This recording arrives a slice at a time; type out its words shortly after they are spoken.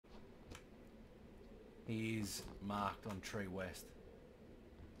He is marked on tree west.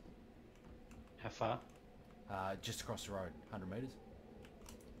 How far? Just across the road, 100 metres.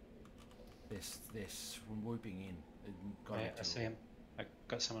 They're swooping in. Yeah, I see him. I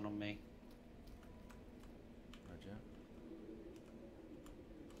got someone on me. Roger.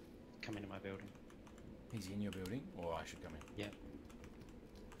 Come into my building. He's in your building, or I should come in? Yeah.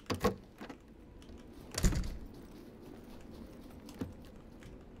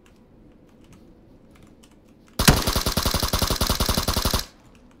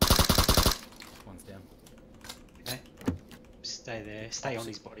 One's down. Okay. Stay there. Stay on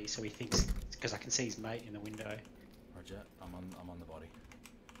his body so he thinks, because I can see his mate in the window. Roger. I'm on the body.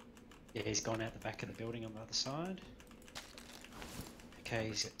 Yeah, he's gone out the back of the building on the other side. Okay,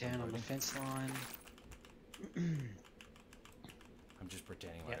 he's down on the fence line. I'm just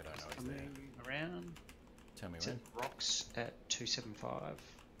pretending like I don't know he's there. Coming around. Tell me It's when. at Rocks at 275,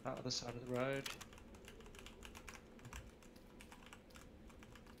 other side of the road.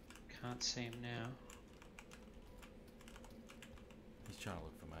 Can't see him now. He's trying to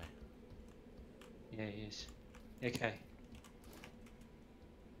look for me. Yeah, he is. Okay.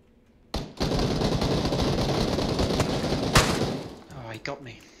 Oh, he got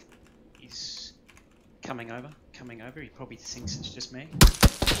me. He's coming over. He probably thinks it's just me.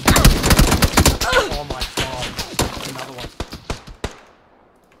 Oh my god! Another one.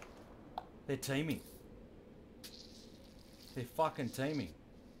 They're teaming. They're fucking teaming.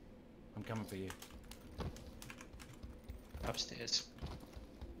 I'm coming for you. Upstairs.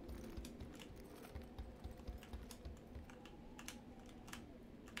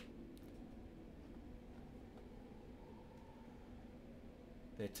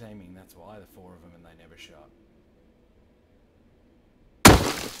 They're teaming, that's why. The four of them and they never shot.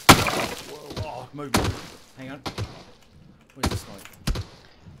 Whoa, oh, move. Hang on. Where's the smoke?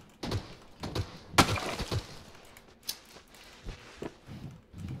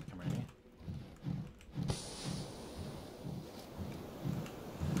 Come around here.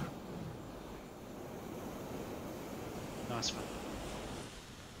 Nice one.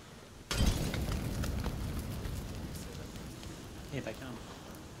 Here they come.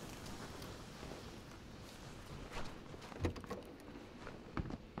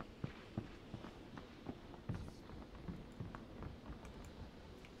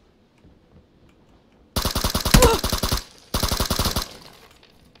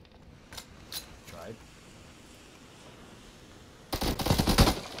 Trade.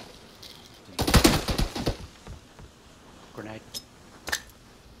 Grenade.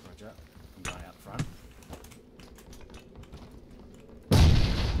 Roger. I'm going out front.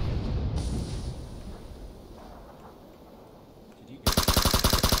 Did you get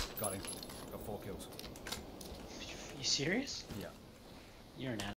Got him. Got 4 kills. You serious? Yeah. You're an